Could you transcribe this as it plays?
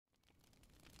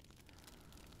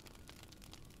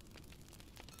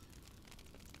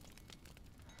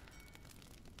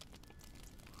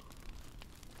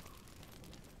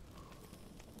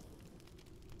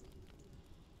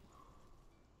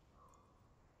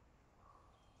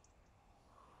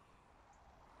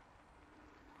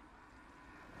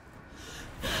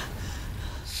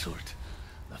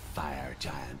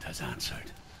giant has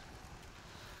answered.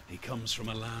 He comes from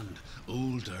a land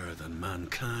older than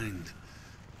mankind,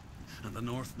 and the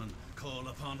Northmen call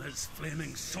upon his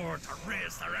flaming sword to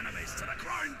raise their enemies to the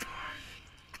ground.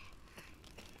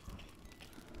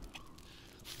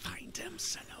 Find him,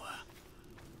 Senua,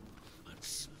 and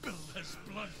spill his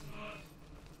blood.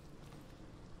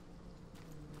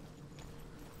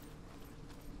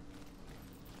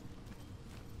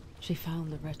 She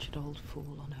found the wretched old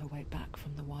fool on her way back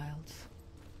from the wilds.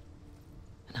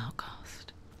 An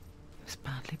outcast. He was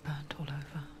badly burnt all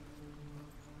over.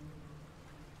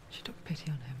 She took pity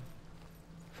on him,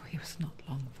 for he was not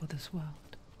long for this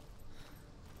world.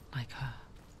 Like her,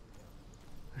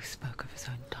 who spoke of his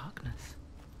own darkness.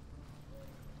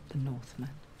 The Northmen.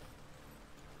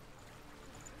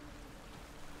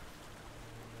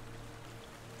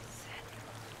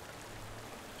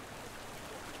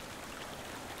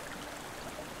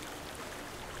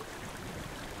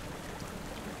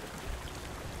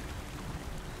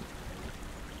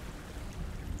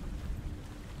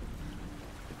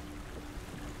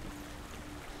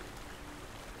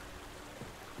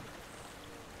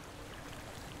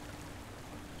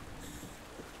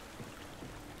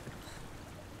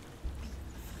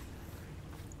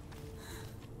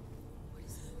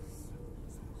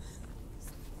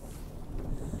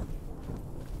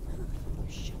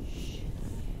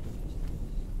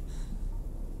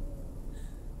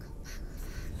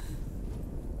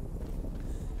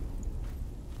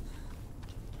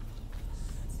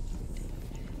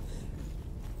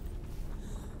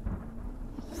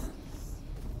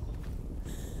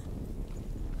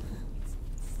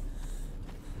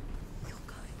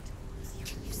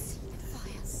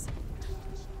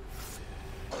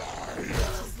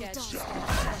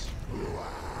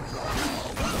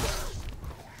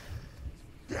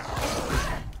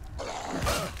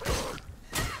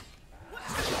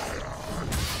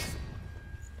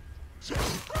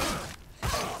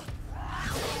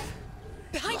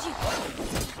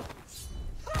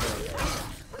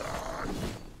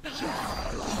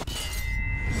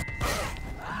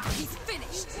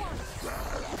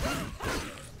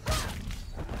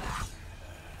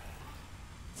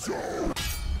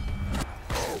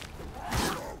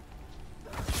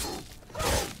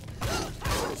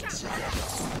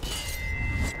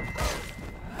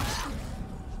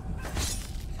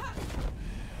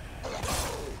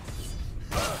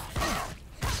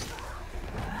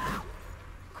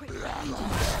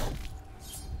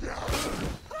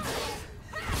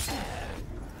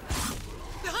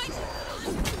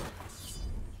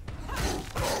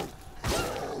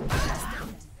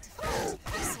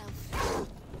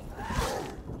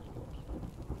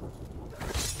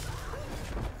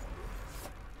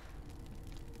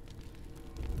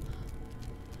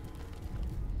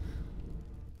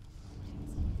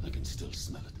 Still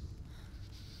smell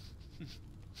it.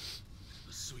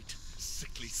 The sweet,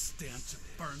 sickly stench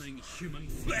of burning human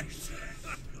flesh.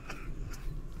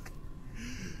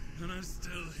 And I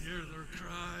still hear their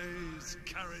cries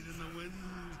carried in the wind.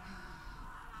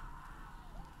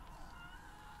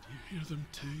 Do you hear them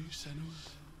too,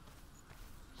 Senua?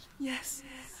 Yes,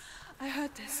 I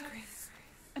heard their screams,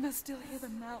 and I still hear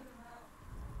them now.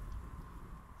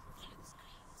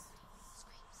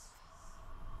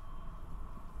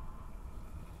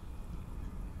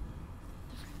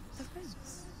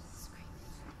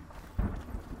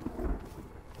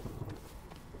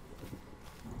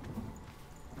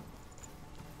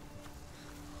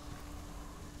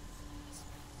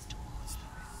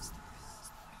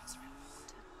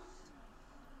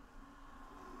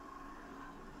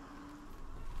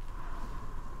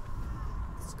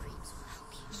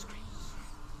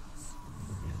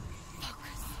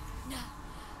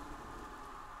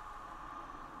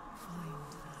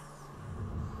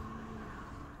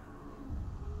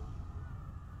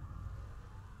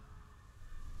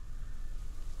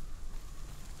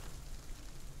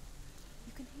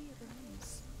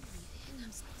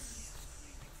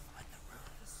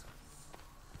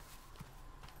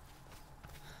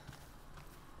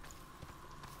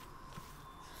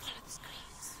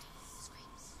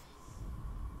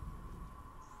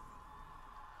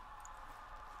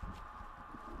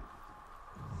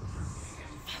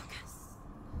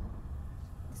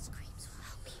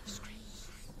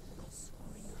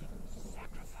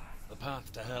 The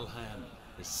path to Helheim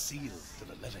is sealed to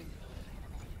the living,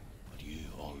 but you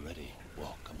already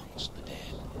walk amongst the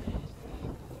dead.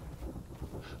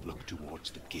 Look towards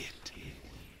the gate,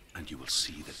 and you will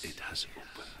see that it has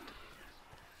opened.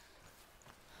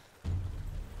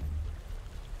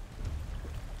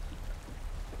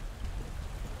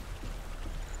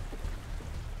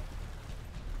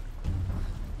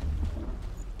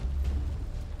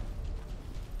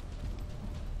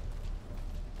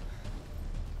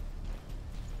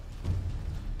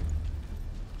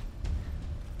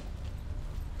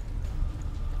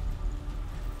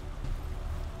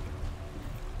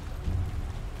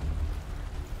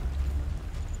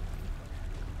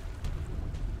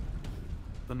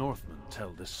 The Northmen tell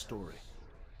this story.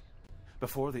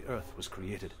 Before the Earth was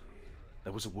created,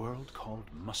 there was a world called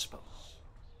Muspel.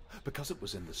 Because it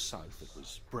was in the south, it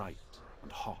was bright and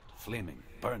hot, flaming,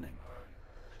 burning.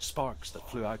 Sparks that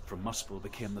flew out from Muspel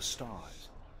became the stars.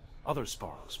 Other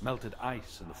sparks melted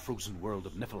ice in the frozen world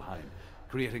of Niflheim,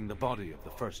 creating the body of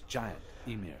the first giant,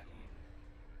 Ymir.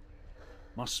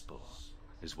 Muspel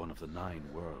is one of the 9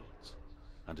 worlds,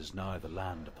 and is now the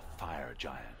land of the fire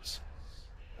giants.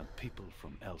 And people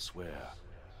from elsewhere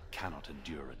cannot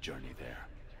endure a journey there.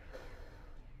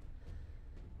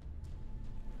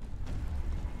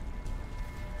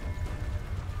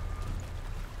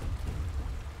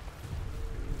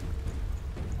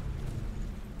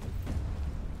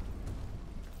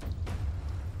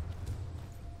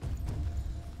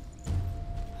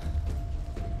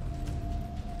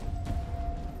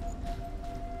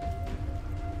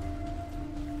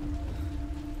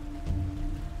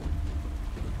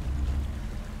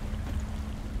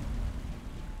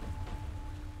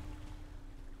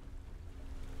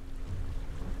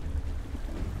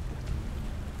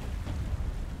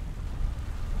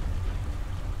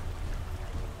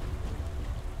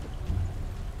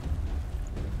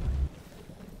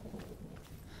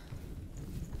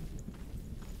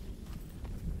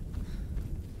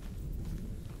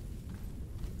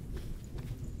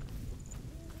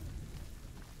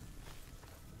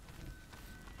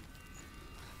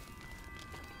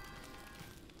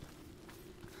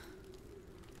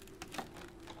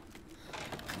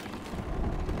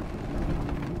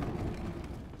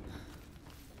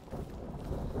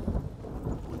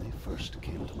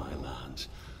 Came to my lands,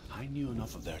 I knew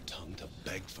enough of their tongue to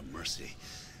beg for mercy,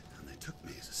 and they took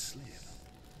me as a slave.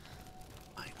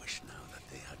 I wish now that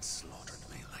they had slaughtered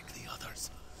me like the others.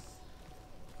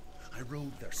 I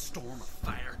rode their storm of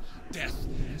fire, death,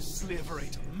 slavery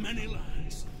to many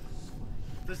lands.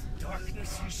 This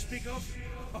darkness you speak of,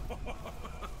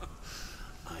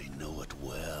 I know it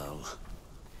well.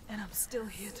 And I'm still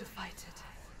here to fight it.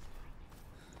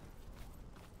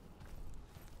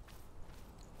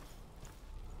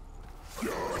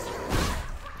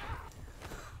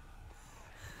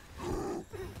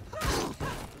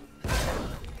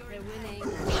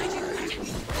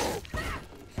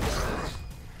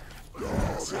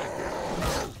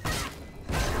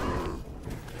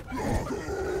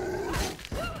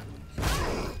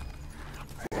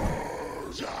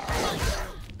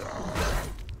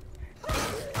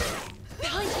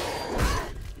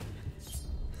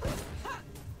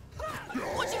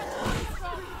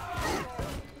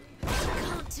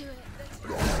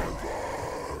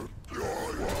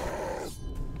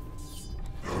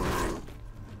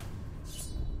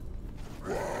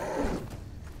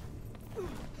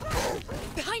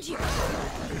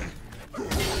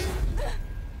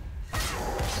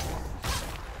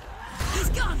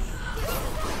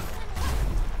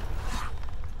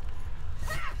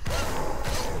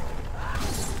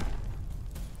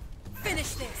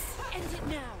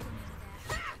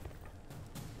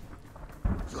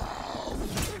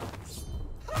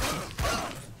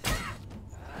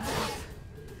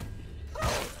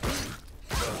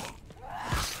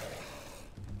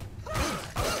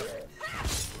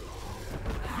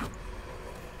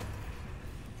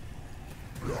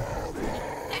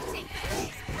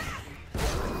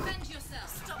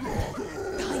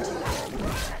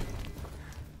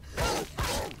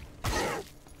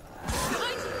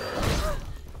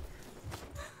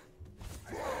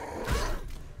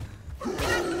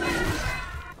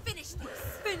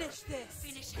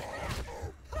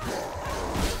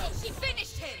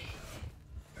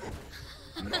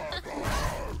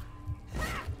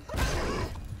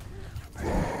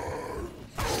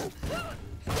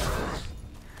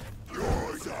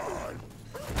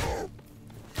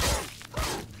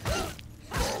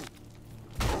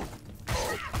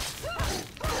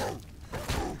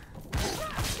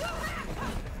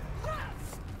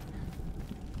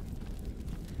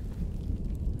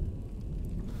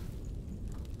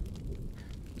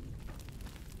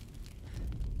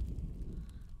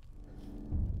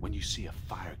 When you see a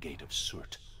fire gate of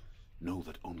Surt, know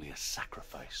that only a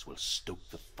sacrifice will stoke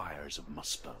the fires of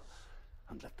Muspel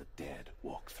and let the dead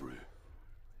walk through.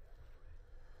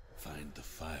 Find the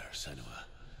fire, Senua,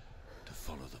 to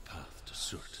follow the path to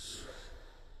Surt.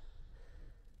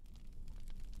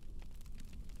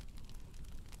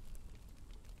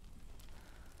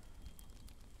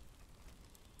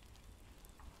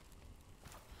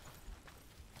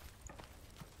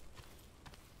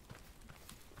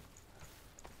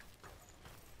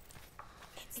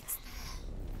 It's there.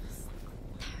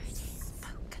 There it is.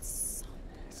 Focus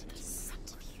on the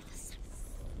front of you.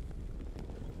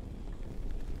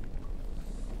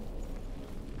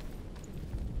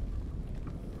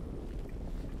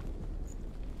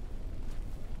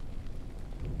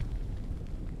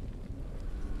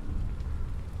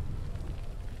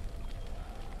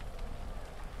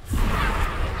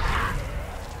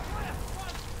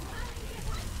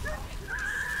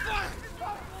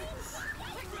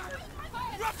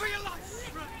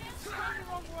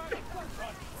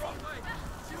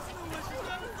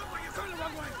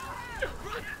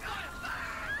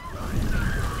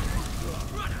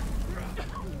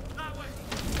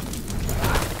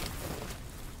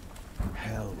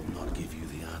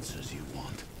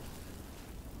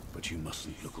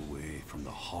 look away from the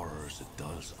horrors it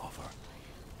does offer.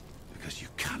 Because you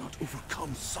cannot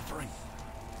overcome suffering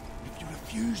if you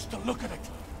refuse to look at it.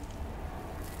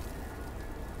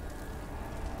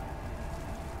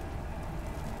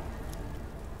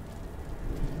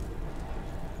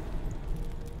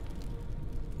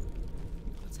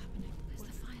 What's happening?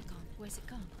 Where's the fire gone? Where's it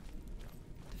gone?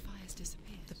 The fire's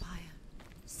disappeared. The buyer.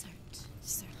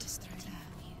 Cert is through there.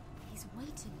 He's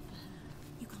waiting for her.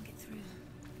 You can't get through.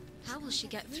 How will she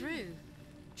get through?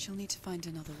 She'll need to find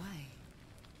another way.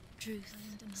 Truth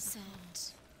said,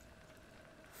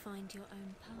 find your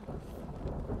own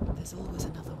path. There's always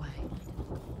another way.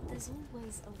 There's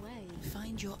always a way.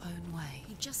 Find your own way.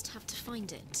 You just have to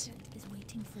find it. Cert is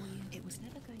waiting for you. It was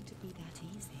never going to be that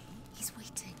easy. He's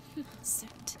waiting.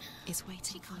 Cert Is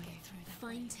waiting for can't you. get through that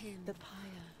Find him. The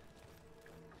pyre.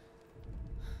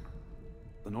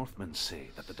 The Northmen say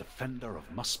that the defender of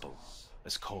Muspel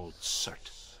is called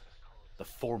Surt, the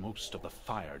foremost of the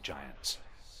fire giants.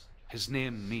 His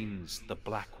name means the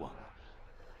Black One,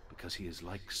 because he is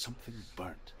like something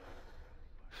burnt.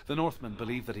 The Northmen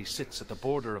believe that he sits at the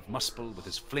border of Muspel with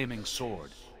his flaming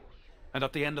sword, and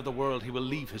at the end of the world he will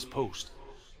leave his post.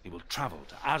 He will travel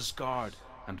to Asgard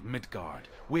and Midgard,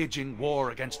 waging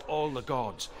war against all the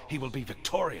gods. He will be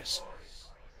victorious,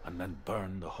 and then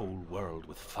burn the whole world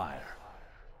with fire.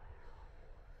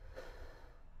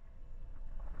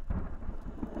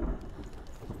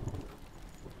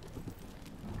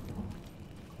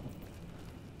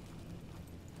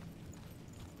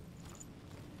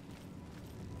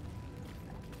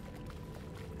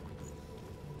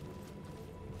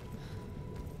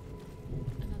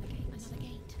 Another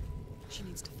gate. She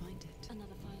needs to find it.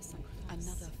 Another fire sacrifice.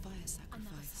 Another fire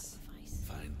Another sacrifice. sacrifice.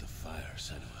 Find the fire,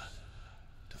 Senua,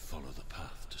 to follow the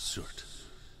path to Surt.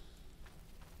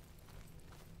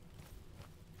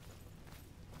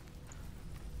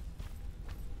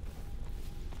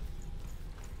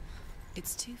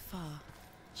 It's too far.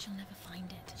 She'll never find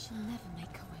it. She'll never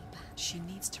make her way back. She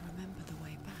needs to remember the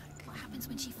way back. What happens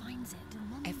when she finds it?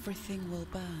 Everything will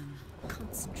burn.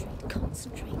 Concentrate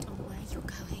on where you're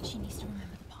going. She needs to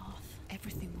remember the path.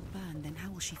 Everything will burn, then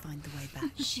how will she find the way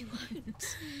back? She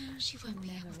won't. She won't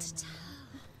be able to tell.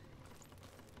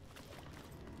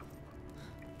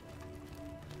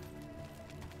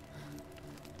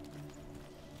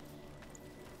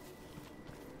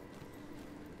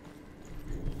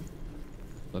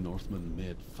 The Northmen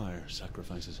made fire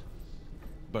sacrifices,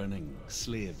 burning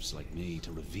slaves like me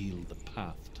to reveal the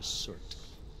path to Surt.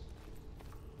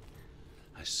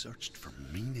 I searched for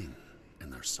meaning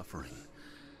in their suffering,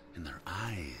 in their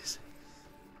eyes,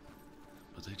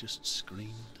 but they just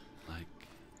screamed like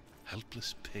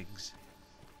helpless pigs.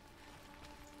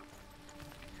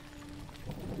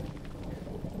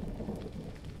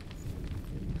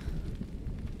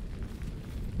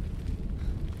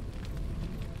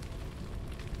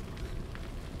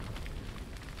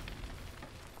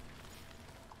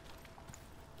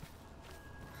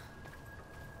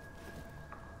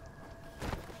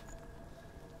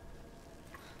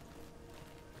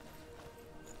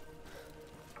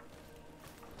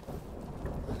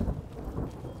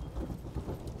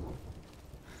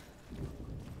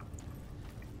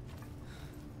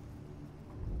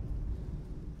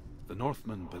 The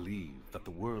Northmen believe that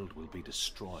the world will be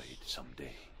destroyed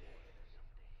someday.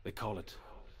 They call it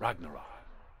Ragnarok,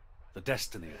 the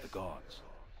destiny of the gods.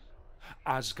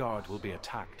 Asgard will be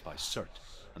attacked by Surt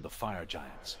and the fire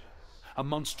giants. A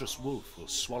monstrous wolf will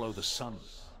swallow the sun,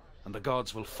 and the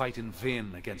gods will fight in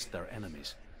vain against their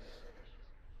enemies.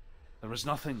 There is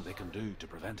nothing they can do to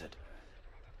prevent it,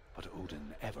 but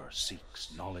Odin ever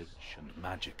seeks knowledge and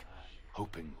magic,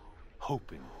 hoping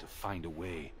to find a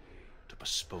way to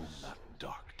postpone that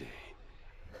dark day.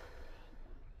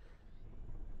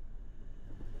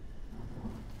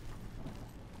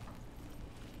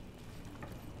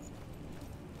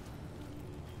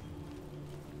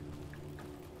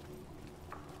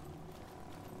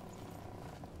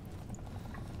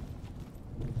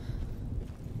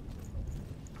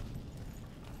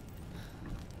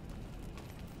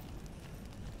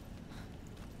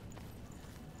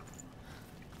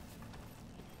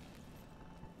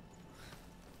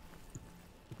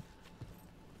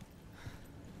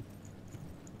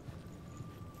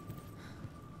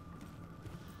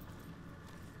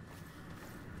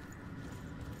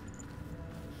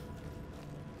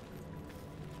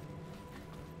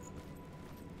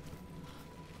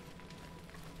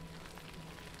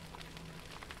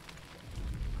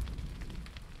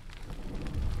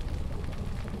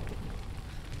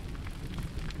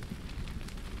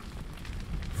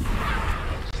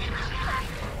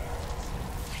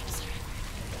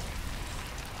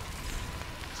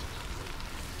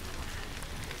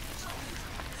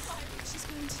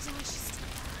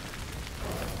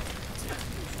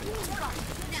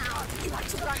 You want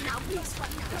to run now, please run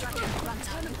now. Run,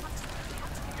 turn and run.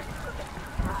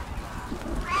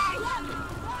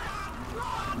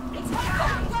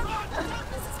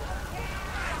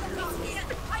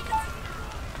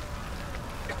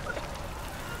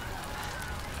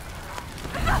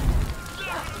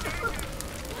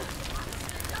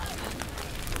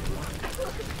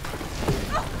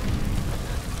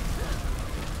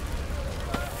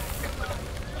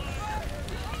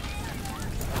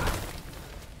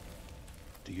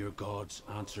 Do your gods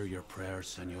answer your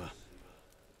prayers, Senua?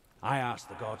 I asked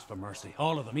the gods for mercy,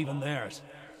 all of them, even theirs.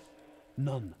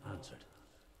 None answered.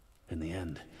 In the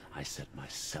end, I set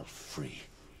myself free.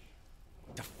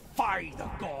 Defy the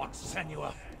gods,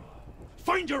 Senua!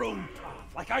 Find your own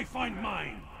path, like I find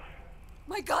mine!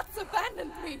 My gods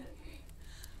abandoned me!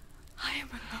 I am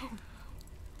alone.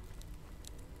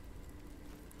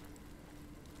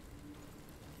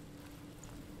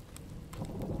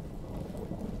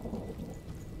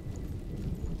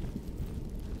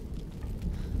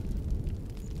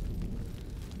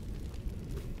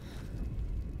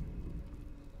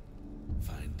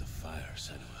 Find the fire,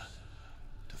 Senua,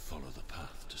 to follow the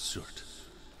path to Surt.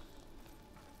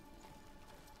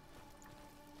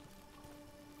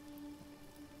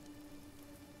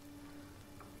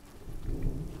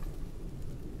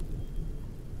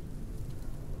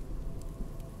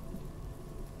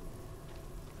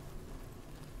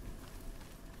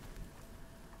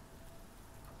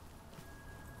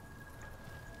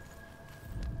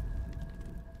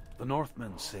 The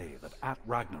Northmen say that at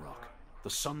Ragnarok, the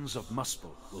sons of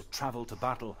Muspel will travel to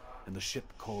battle in the ship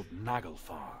called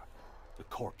Naglfar, the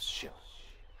corpse ship.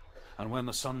 And when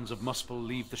the sons of Muspel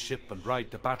leave the ship and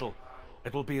ride to battle,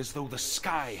 it will be as though the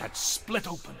sky had split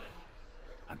open,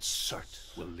 and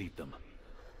Surt will lead them.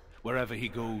 Wherever he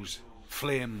goes,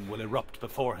 flame will erupt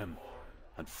before him,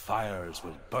 and fires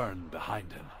will burn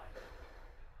behind him.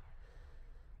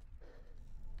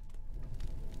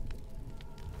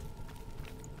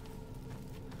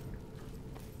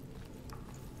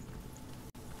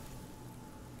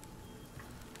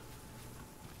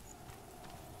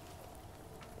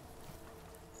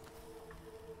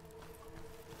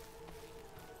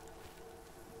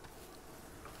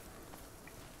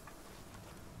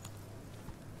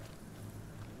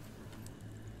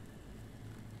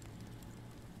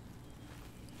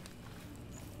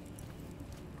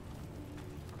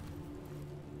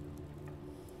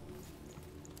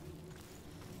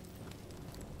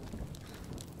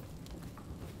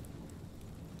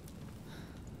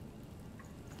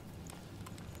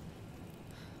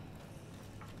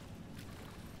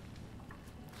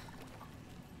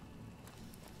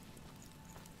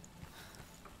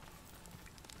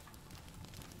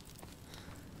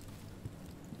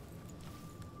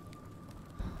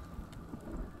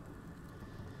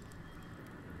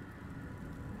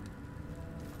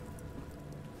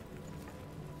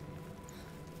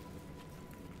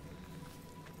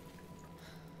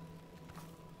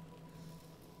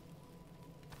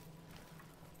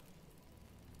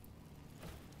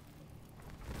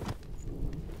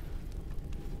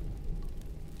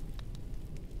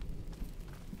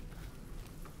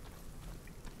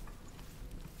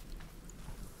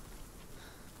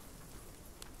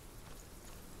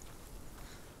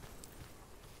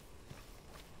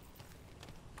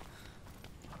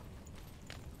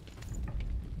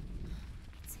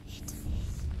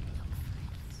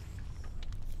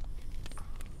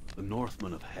 The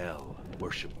Northmen of Hell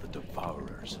worship the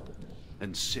Devourers,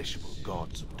 insatiable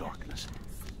gods of darkness.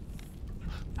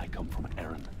 I come from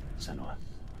Erin, Senua,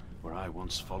 where I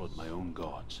once followed my own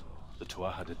gods, the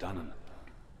Tuatha De Danann.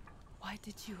 Why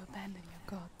did you abandon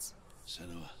your gods?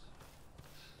 Senua,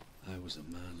 I was a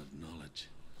man of knowledge,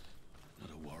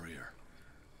 not a warrior.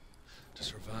 To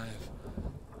survive,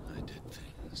 I did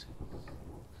things.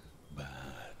 Bad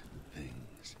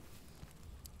things.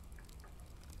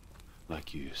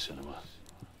 Like you, Senua.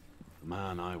 The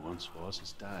man I once was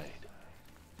has died.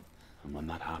 And when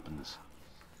that happens,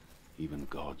 even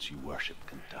gods you worship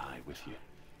can die with you.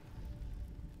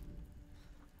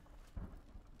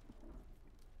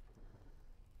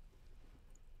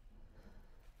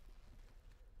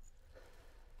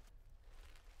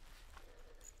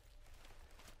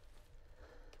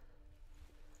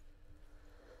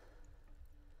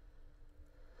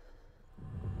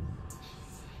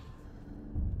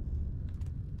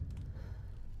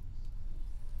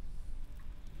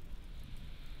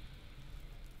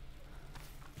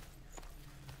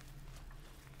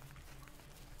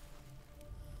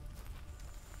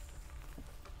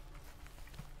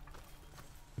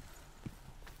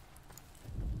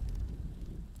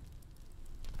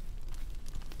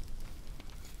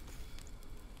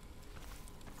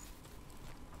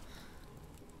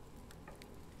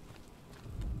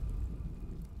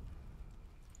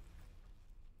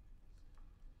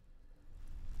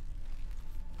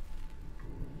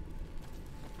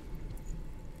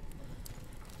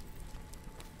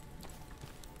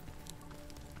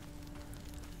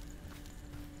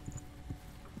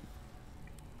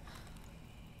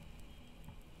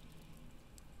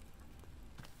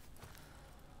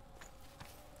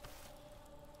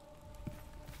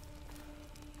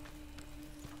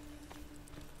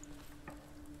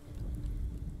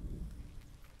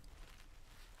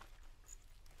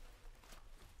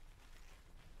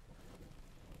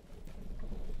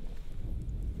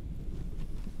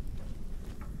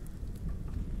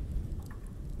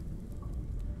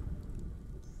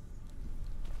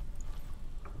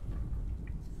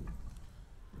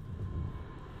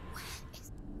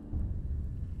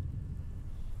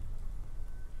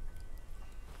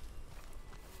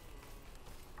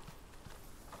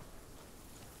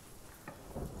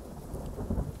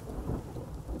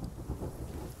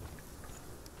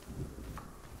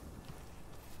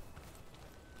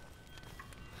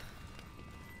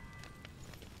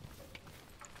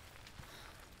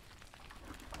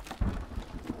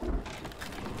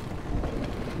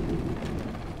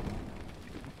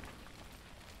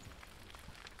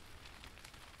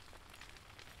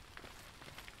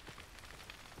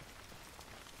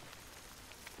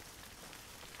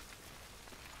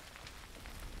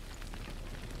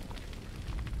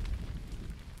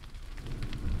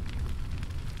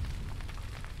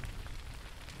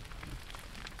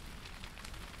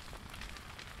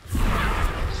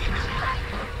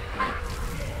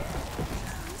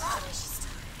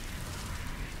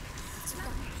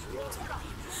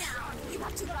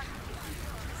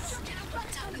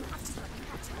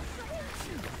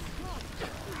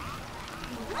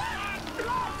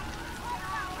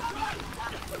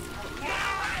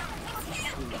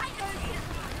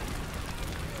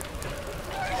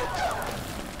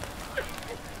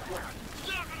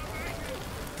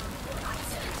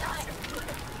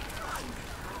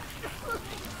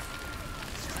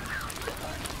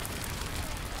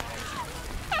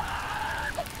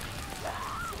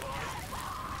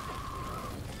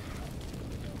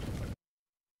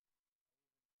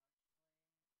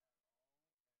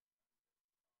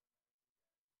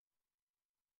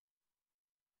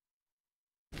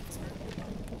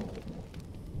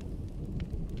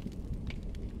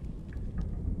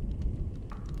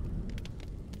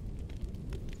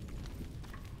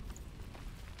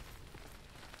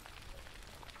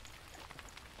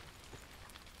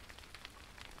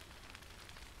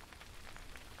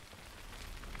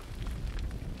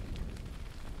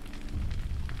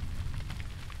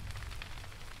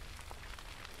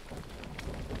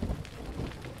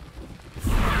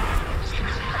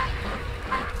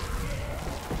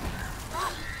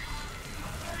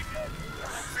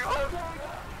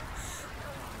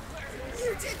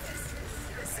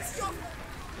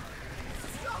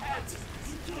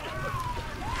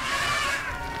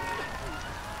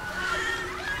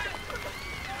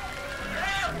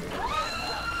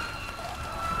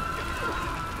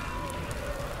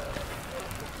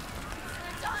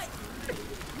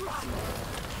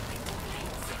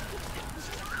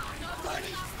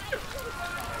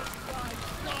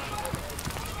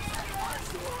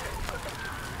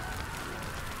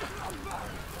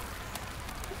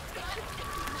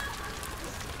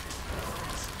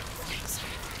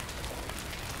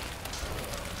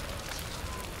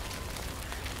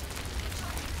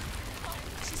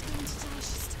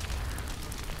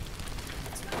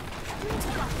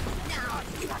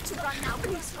 to run now.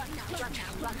 Please run now. Run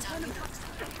now. Run now.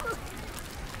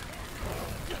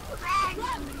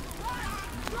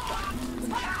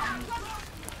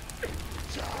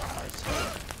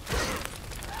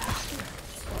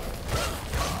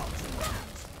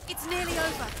 It's nearly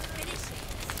over. Finish it.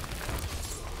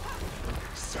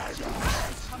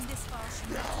 Come this far.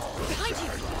 Behind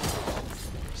you.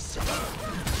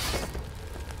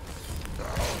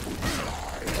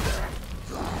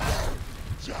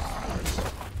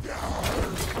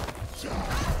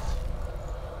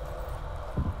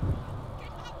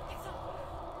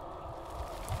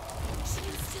 She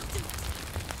can still do it.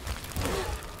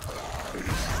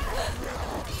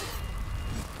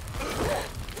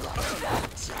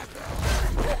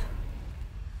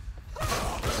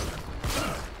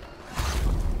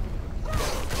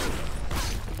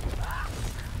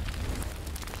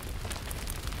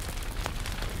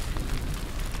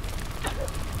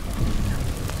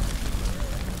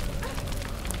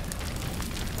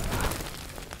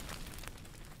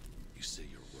 You say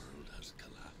your world has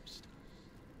collapsed.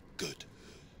 Good.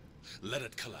 Let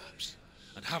it collapse,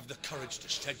 and have the courage to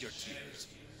shed your tears.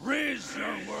 Raise your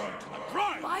world to the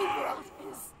prime! My world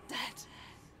is dead.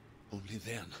 Only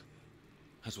then,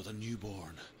 as with a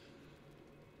newborn,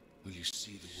 will you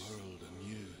see the world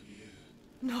anew.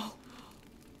 No,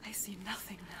 I see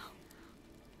nothing now.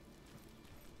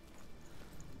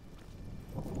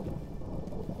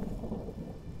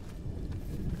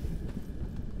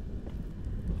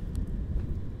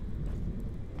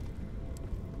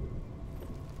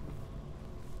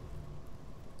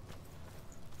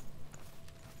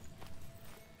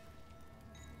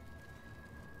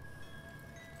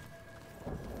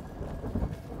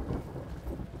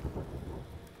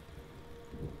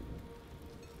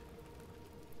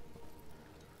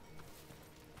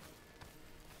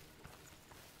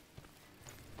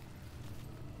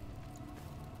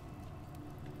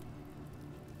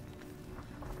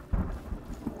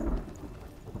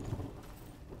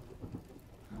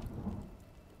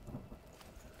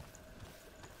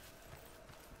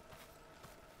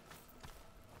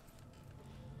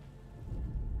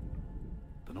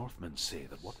 The Northmen say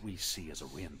that what we see as a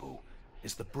rainbow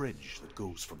is the bridge that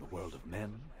goes from the world of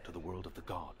men to the world of the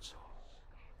gods.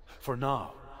 For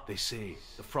now, they say,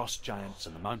 the frost giants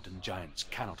and the mountain giants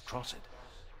cannot cross it.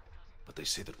 But they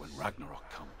say that when Ragnarok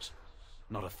comes,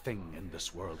 not a thing in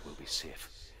this world will be safe.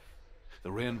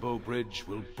 The Rainbow Bridge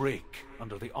will break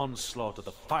under the onslaught of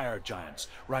the fire giants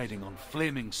riding on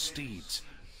flaming steeds.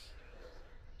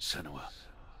 Senua,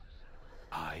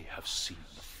 I have seen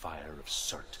the fire of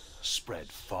Surt spread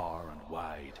far and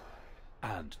wide,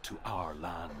 and to our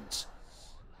lands.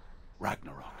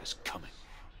 Ragnarok is coming.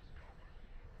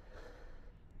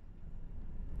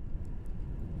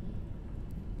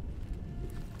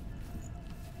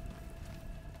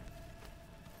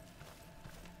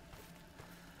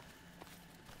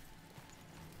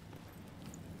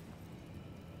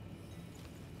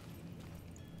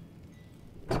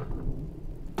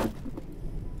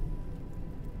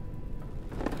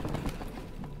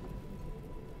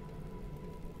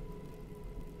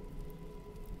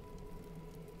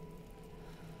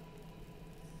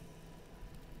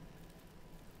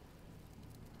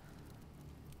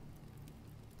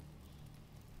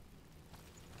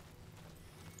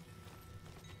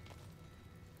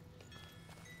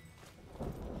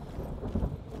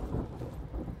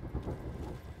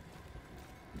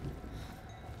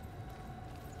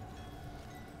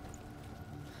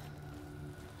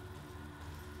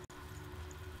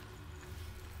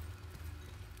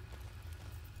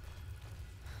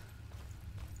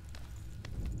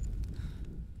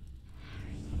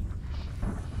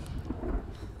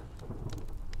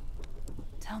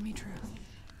 Tell me truth.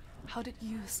 How did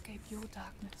you escape your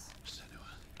darkness?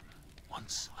 Senua,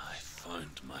 once I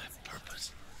found my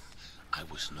purpose, I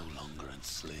was no longer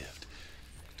enslaved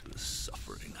to the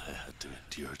suffering I had to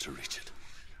endure to reach it.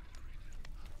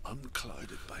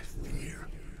 Unclouded by fear,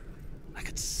 I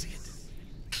could see it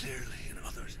clearly in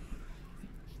others.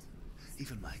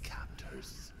 Even my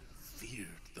captors feared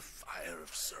the fire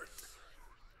of Surt.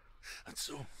 And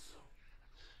so,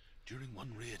 during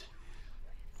one raid,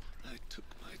 I took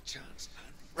my chance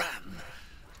and ran,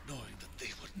 knowing that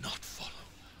they would not follow.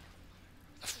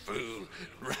 The fool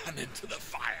ran into the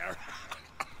fire.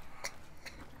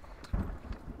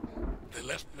 They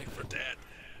left me for dead.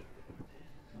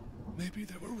 Maybe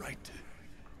they were right to.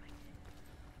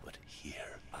 But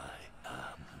here I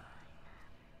am.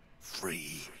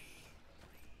 Free.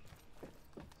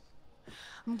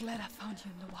 I'm glad I found you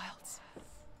in the wilds.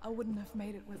 I wouldn't have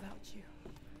made it without you.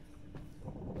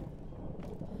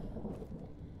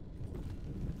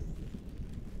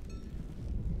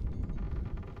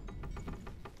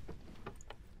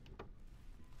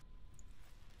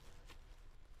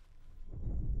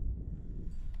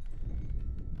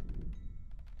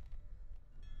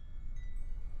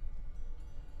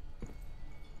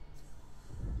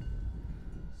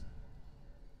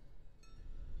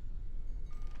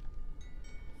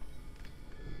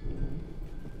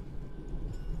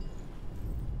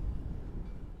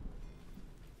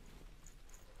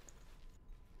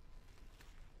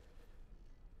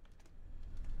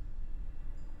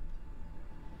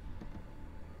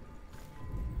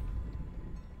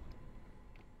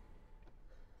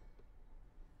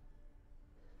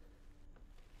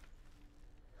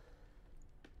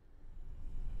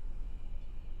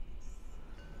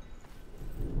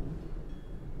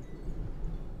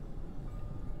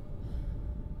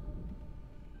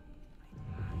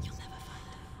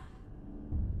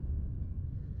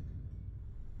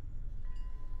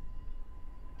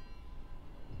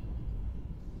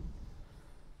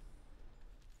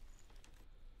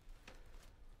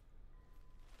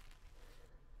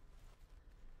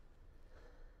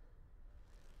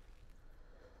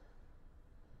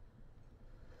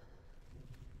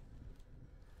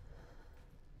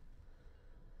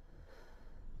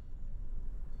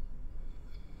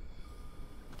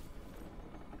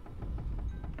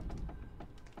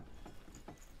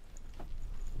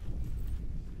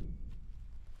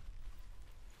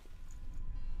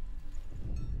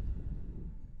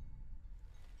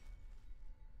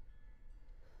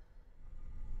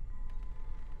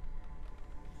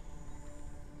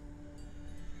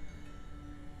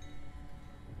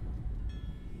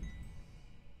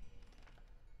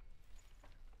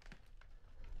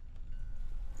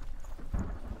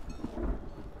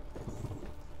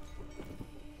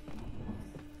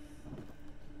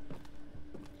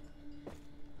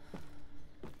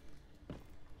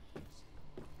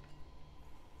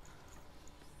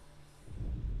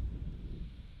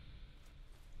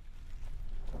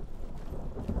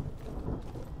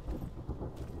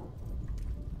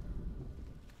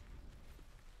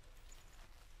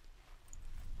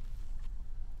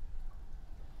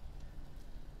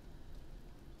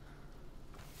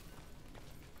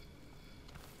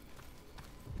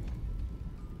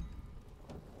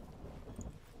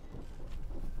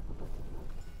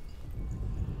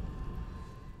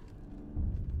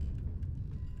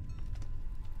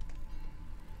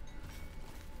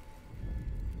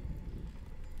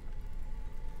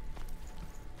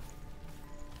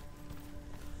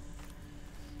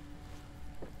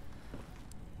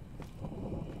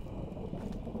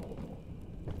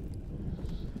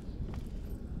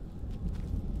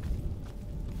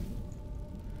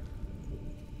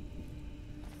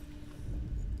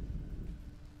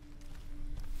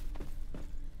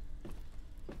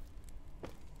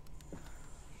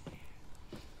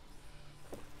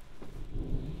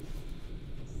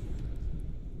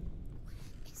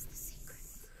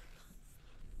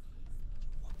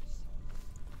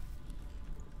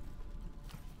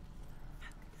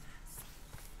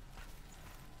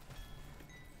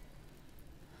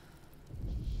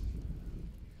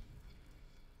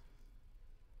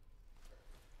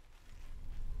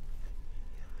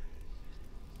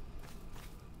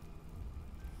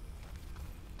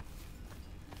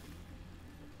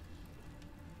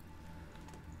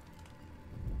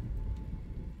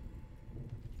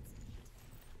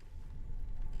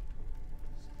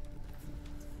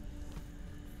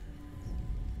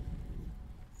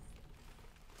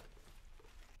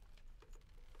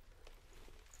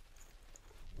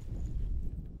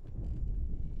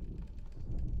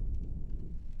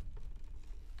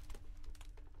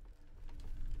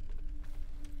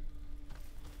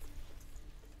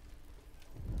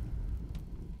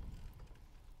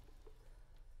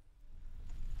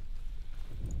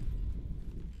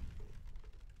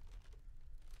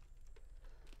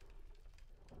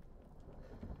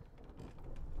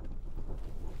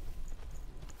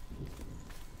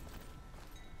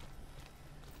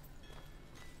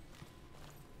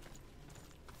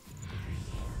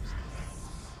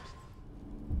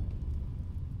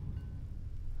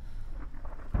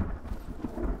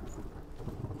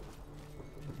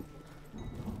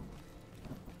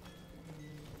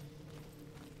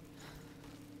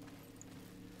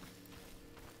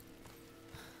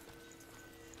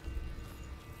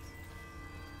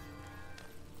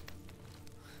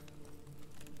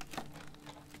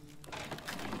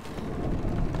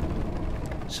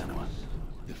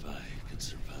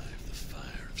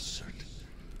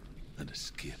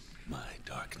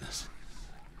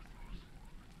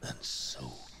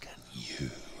 so can you.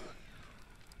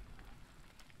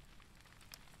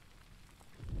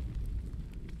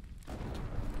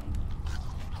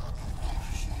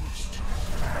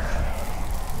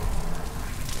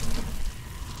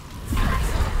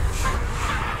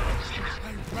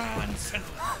 Ran,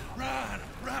 Senua!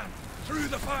 Ran! Through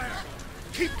the fire!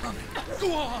 Keep running!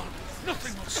 Go on!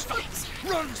 Nothing will stop!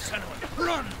 Run, Senua!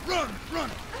 Run! Run,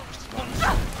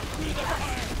 through the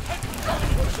fire!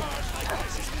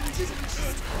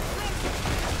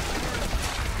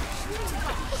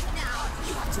 Now!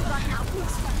 You have to run now!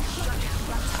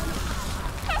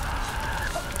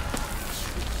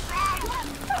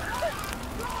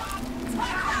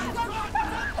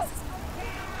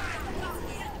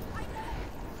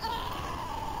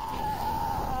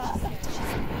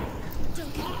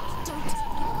 Don't get up! Don't!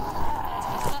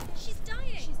 She's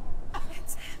dying!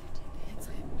 It's him. It's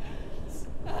him.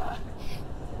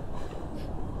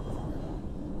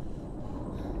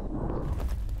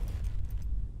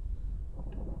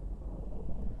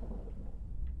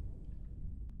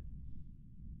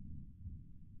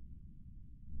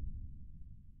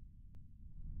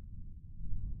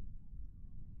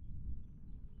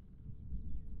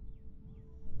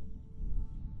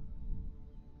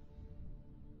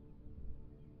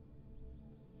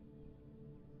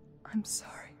 I'm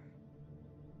sorry.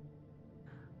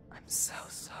 I'm so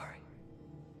sorry.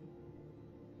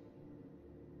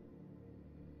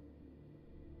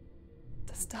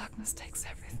 This darkness takes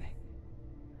everything.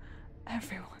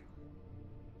 Everyone.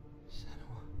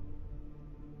 Senua,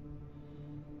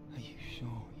 are you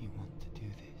sure you want to do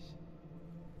this?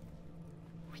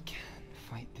 We can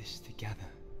fight this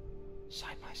together,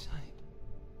 side by side.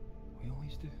 We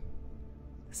always do.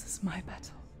 This is my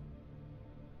battle.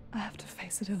 I have to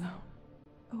face it alone,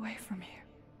 away from here.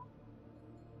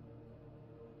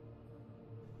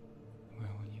 Where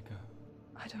will you go?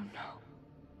 I don't know.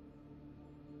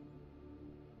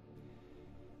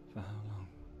 For how long?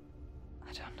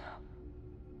 I don't know.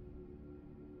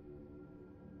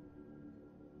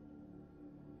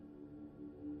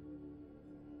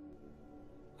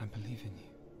 I believe in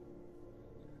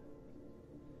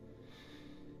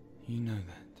you. You know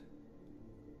that.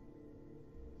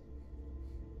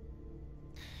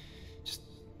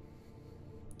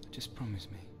 Just promise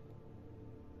me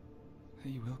that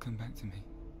you will come back to me.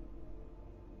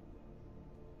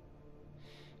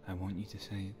 I want you to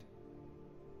say it.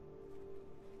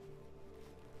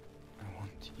 I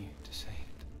want you to say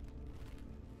it.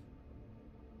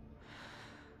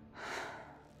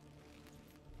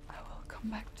 I will come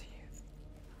back to you.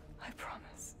 I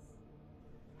promise.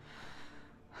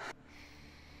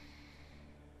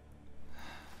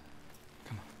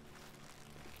 Come on.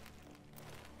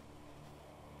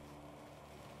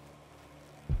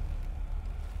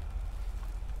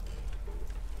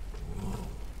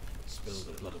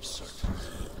 Spill the blood of Surt.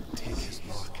 Take his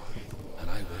mark, and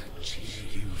I will cheer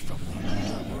you from the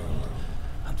underworld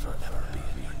and forever be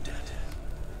in your debt.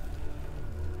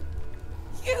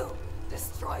 You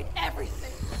destroyed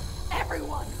everything,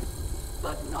 everyone,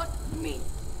 but not me.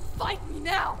 Fight me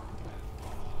now.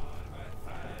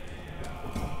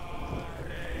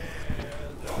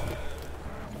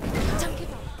 Don't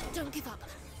give up! Don't give up!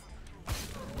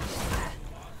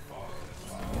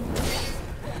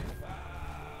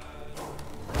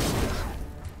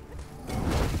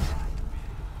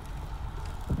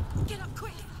 Get up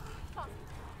quick!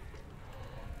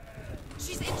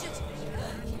 She's injured!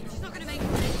 She's not gonna make it!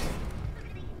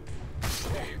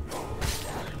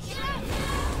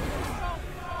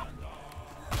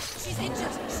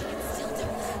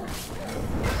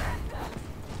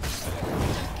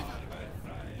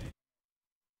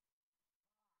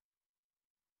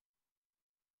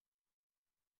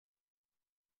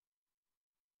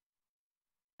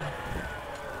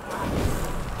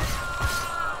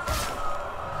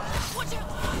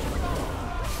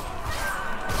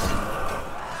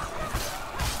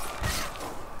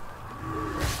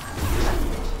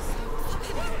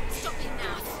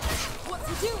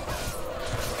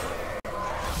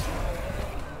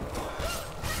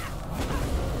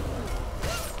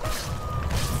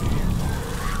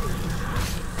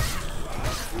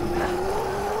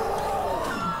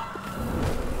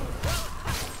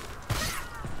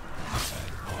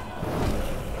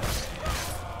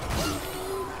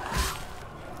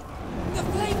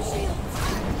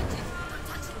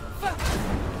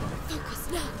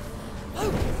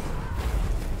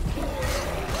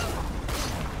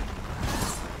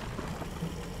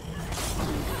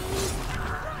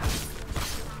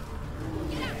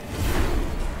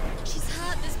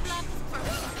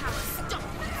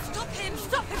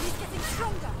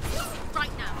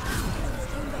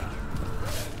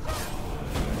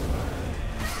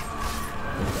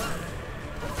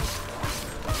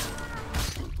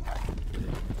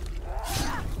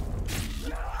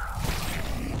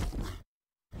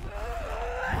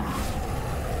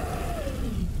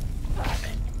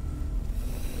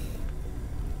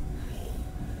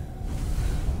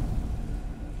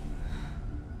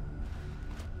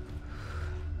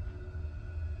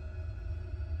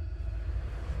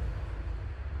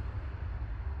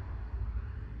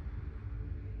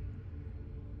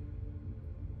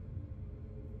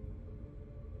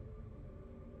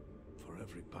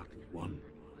 every battle won,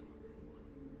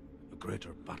 a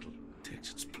greater battle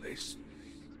takes its place.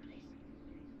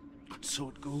 And so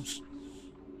it goes.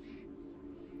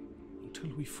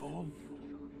 Until we fall.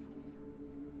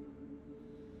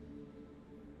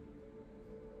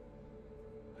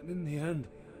 And in the end,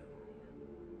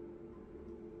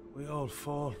 we all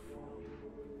fall.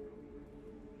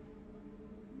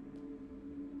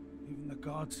 Even the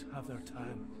gods have their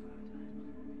time.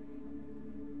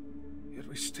 Yet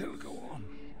we still go on.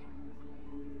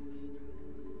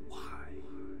 Why?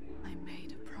 I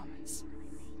made a promise,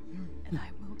 and I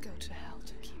will go to hell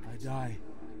to keep I it. die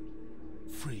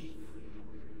free,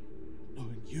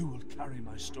 knowing you will carry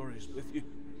my stories with you.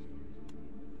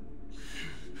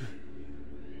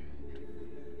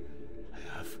 I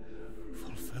have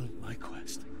fulfilled my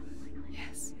quest.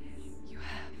 Yes, you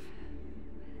have.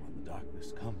 When the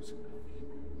darkness comes,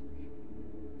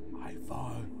 I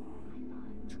vow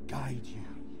to guide you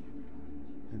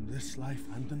in this life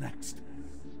and the next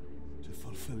to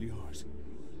fulfill yours.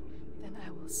 Then I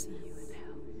will see you in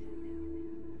hell.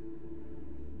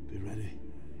 Be ready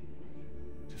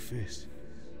to face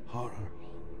horror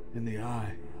in the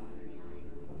eye,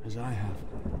 as I have,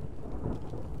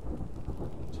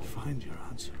 to find your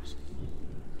answers,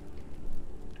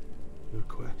 your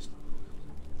quest,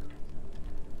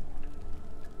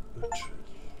 your truth.